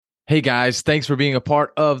Hey guys, thanks for being a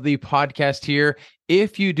part of the podcast here.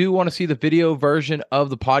 If you do want to see the video version of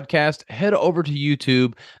the podcast, head over to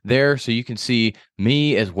YouTube there so you can see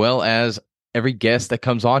me as well as every guest that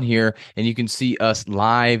comes on here and you can see us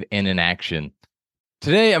live and in action.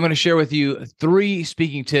 Today, I'm going to share with you 3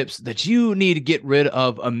 speaking tips that you need to get rid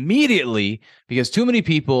of immediately because too many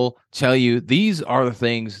people tell you these are the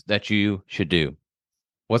things that you should do.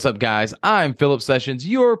 What's up, guys? I'm Philip Sessions,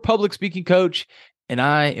 your public speaking coach, and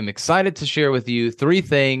I am excited to share with you 3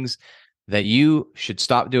 things that you should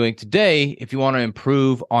stop doing today if you want to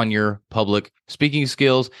improve on your public speaking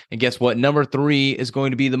skills. And guess what? Number 3 is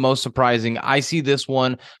going to be the most surprising. I see this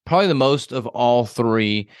one probably the most of all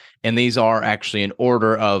 3, and these are actually in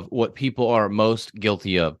order of what people are most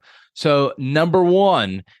guilty of. So number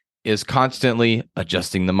 1 is constantly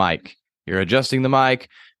adjusting the mic. You're adjusting the mic.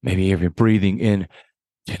 Maybe you're breathing in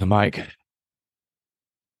to the mic.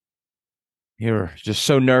 You're just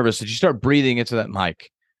so nervous that you start breathing into that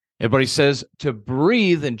mic. Everybody says to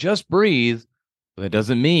breathe and just breathe, but that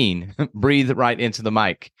doesn't mean breathe right into the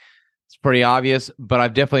mic. It's pretty obvious, but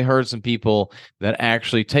I've definitely heard some people that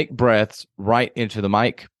actually take breaths right into the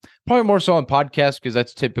mic. Probably more so on podcasts because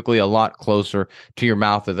that's typically a lot closer to your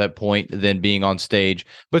mouth at that point than being on stage.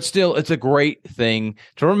 But still, it's a great thing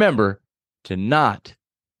to remember to not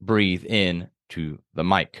breathe in to the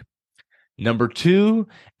mic. Number 2,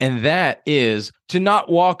 and that is to not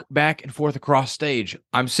walk back and forth across stage.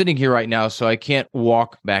 I'm sitting here right now, so I can't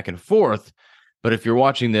walk back and forth. But if you're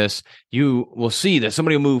watching this, you will see that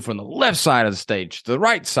somebody will move from the left side of the stage to the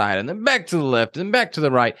right side, and then back to the left, and then back to the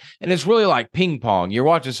right. And it's really like ping pong. You're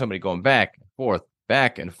watching somebody going back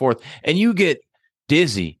and forth, and you get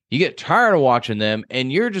dizzy. You get tired of watching them,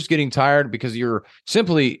 and you're just getting tired because you're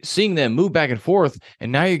simply seeing them move back and forth, and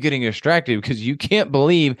now you're getting distracted because you can't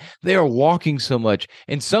believe they are walking so much.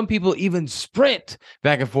 And some people even sprint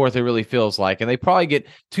back and forth, it really feels like, and they probably get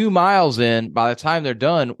 2 miles in by the time they're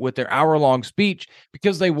done with their hour-long speech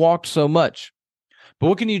because they walked so much. But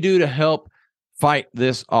what can you do to help fight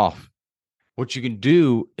this off? What you can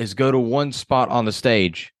do is go to one spot on the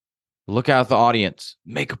stage, look out at the audience,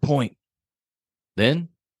 make a point. Then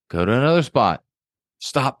go to another spot.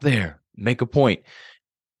 Stop there. Make a point.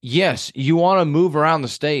 Yes, you want to move around the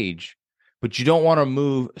stage, but you don't want to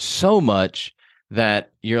move so much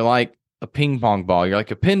that you're like a ping pong ball. You're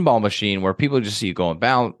like a pinball machine where people just see you going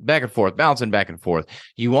back and forth, bouncing back and forth.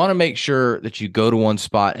 You want to make sure that you go to one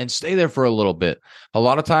spot and stay there for a little bit. A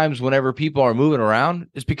lot of times whenever people are moving around,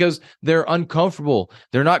 it's because they're uncomfortable.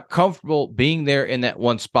 They're not comfortable being there in that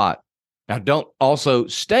one spot. Now, don't also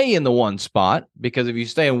stay in the one spot, because if you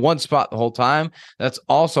stay in one spot the whole time, that's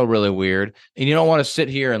also really weird. And you don't want to sit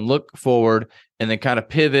here and look forward and then kind of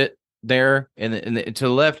pivot there and to the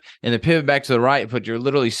left and then pivot back to the right, but you're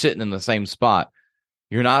literally sitting in the same spot.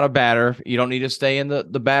 You're not a batter. You don't need to stay in the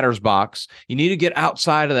batter's box. You need to get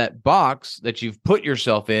outside of that box that you've put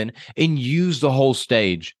yourself in and use the whole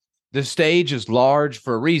stage. The stage is large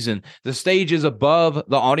for a reason. The stage is above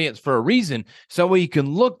the audience for a reason. So that way you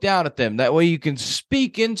can look down at them. That way you can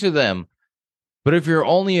speak into them. But if you're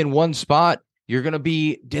only in one spot, you're going to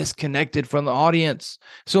be disconnected from the audience.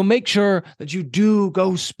 So make sure that you do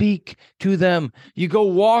go speak to them. You go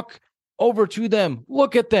walk over to them.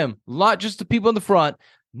 Look at them. Not just the people in the front,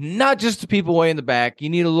 not just the people way in the back. You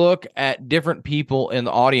need to look at different people in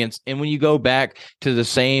the audience. And when you go back to the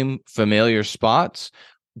same familiar spots,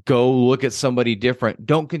 go look at somebody different.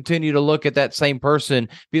 Don't continue to look at that same person,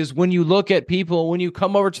 because when you look at people, when you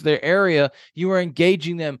come over to their area, you are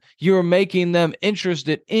engaging them. You are making them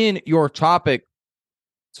interested in your topic.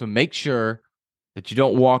 So make sure that you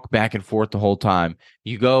don't walk back and forth the whole time.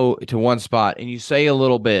 You go to one spot and you say a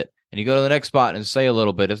little bit, and you go to the next spot and say a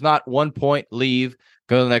little bit. It's not one point, leave,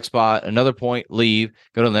 go to the next spot, another point, leave,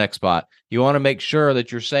 go to the next spot. You want to make sure that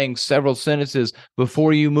you're saying several sentences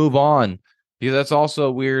before you move on. Because that's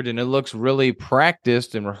also weird, and it looks really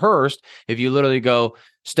practiced and rehearsed if you literally go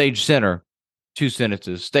stage center, 2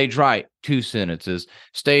 sentences, stage right, 2 sentences,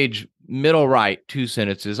 stage middle right, 2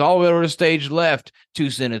 sentences, all the way over to stage left,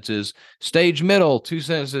 2 sentences, stage middle, 2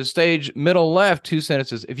 sentences, stage middle left, 2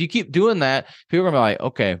 sentences. If you keep doing that, people are going to be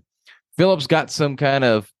like, okay, Philip's got some kind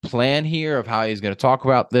of plan here of how he's going to talk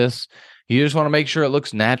about this. You just want to make sure it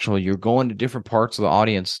looks natural. You're going to different parts of the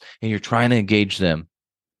audience, and you're trying to engage them.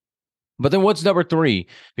 But then what's number 3?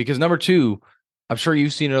 Because number 2, I'm sure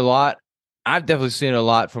you've seen it a lot. I've definitely seen it a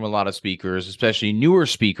lot from a lot of speakers, especially newer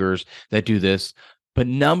speakers that do this. But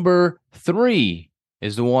number 3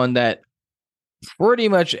 is the one that pretty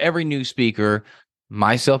much every new speaker,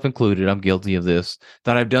 myself included, I'm guilty of this,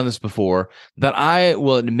 that I've done this before, that I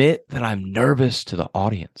will admit that I'm nervous to the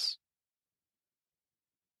audience.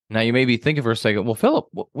 Now, you may be thinking for a second, well, Philip,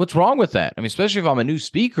 what's wrong with that? I mean, especially if I'm a new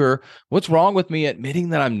speaker, what's wrong with me admitting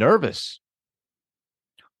that I'm nervous?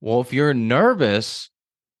 Well, if you're nervous,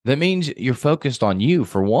 that means you're focused on you,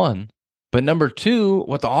 for one. But number two,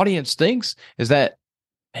 what the audience thinks is that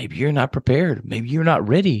maybe you're not prepared. Maybe you're not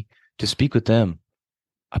ready to speak with them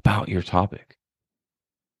about your topic.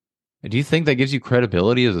 Do you think that gives you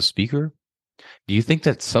credibility as a speaker? Do you think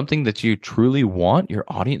that's something that you truly want your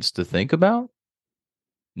audience to think about?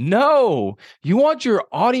 No, you want your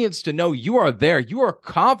audience to know you are there. You are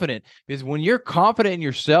confident, because when you're confident in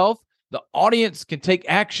yourself, the audience can take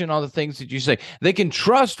action on the things that you say. They can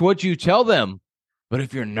trust what you tell them. But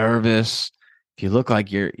if you're nervous, if you look like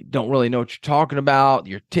you don't really know what you're talking about,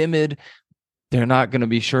 you're timid, they're not going to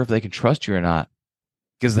be sure if they can trust you or not,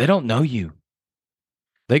 because they don't know you.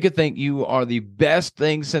 They could think you are the best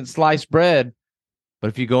thing since sliced bread. But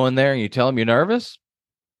if you go in there and you tell them you're nervous,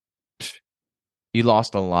 you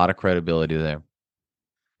lost a lot of credibility there.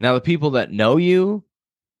 Now, the people that know you,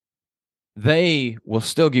 they will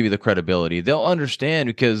still give you the credibility. They'll understand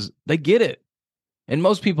because they get it. And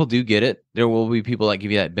most people do get it. There will be people that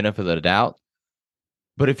give you that benefit of the doubt.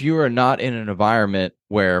 But if you are not in an environment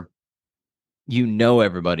where you know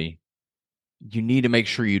everybody, you need to make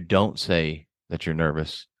sure you don't say that you're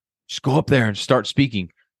nervous. Just go up there and start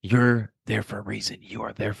speaking. You're there for a reason. You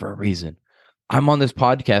are there for a reason. I'm on this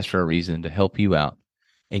podcast for a reason, to help you out.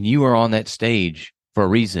 And you are on that stage for a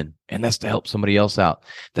reason, and that's to help somebody else out.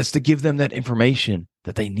 That's to give them that information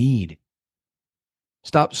that they need.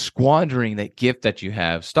 Stop squandering that gift that you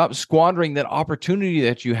have. Stop squandering that opportunity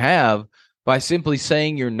that you have by simply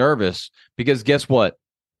saying you're nervous, because guess what?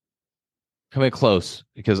 Come in close,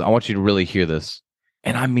 because I want you to really hear this.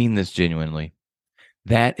 And I mean this genuinely.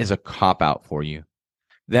 That is a cop-out for you.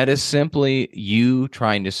 That is simply you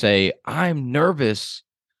trying to say, I'm nervous.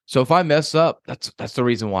 So if I mess up, that's the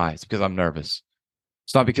reason why. It's because I'm nervous.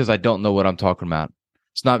 It's not because I don't know what I'm talking about.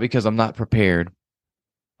 It's not because I'm not prepared.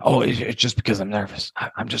 Oh, it's just because I'm nervous.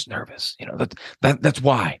 I'm just nervous. That's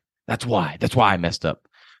why. That's why I messed up.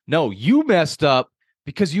 No, you messed up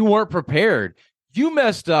because you weren't prepared. You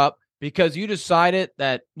messed up because you decided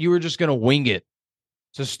that you were just going to wing it.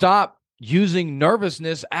 So stop using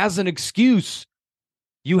nervousness as an excuse.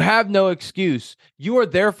 You have no excuse. You are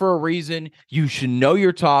there for a reason. You should know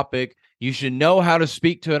your topic. You should know how to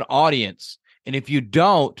speak to an audience. And if you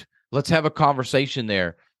don't, let's have a conversation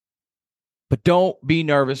there. But don't be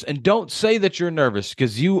nervous, and don't say that you're nervous,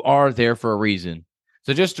 because you are there for a reason.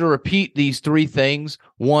 So just to repeat these three things: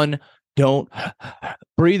 1, don't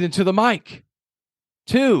breathe into the mic.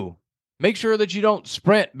 2, make sure that you don't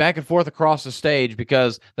sprint back and forth across the stage,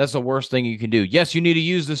 because that's the worst thing you can do. Yes, you need to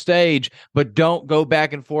use the stage, but don't go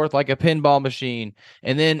back and forth like a pinball machine.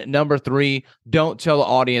 And then number 3, don't tell the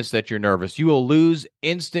audience that you're nervous. You will lose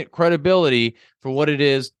instant credibility for what it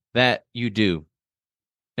is that you do.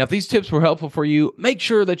 Now, if these tips were helpful for you, make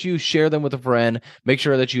sure that you share them with a friend. Make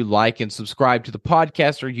sure that you like and subscribe to the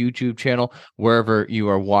podcast or YouTube channel, wherever you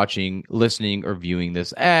are watching, listening, or viewing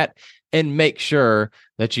this at. And make sure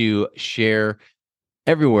that you share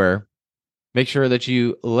everywhere. Make sure that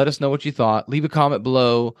you let us know what you thought. Leave a comment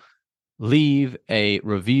below. Leave a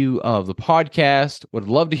review of the podcast. Would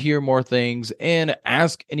love to hear more things, and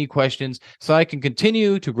ask any questions so I can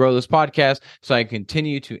continue to grow this podcast, so I can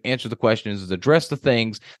continue to answer the questions and address the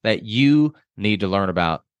things that you need to learn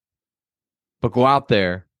about. But go out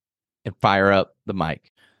there and fire up the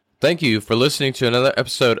mic. Thank you for listening to another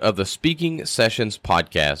episode of the Speaking Sessions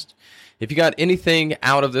podcast. If you got anything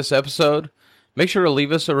out of this episode, make sure to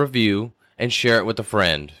leave us a review and share it with a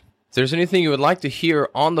friend. If there's anything you would like to hear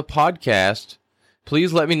on the podcast,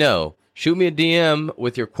 please let me know. Shoot me a DM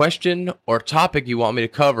with your question or topic you want me to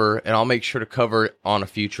cover, and I'll make sure to cover it on a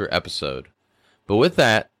future episode. But with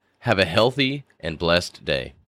that, have a healthy and blessed day.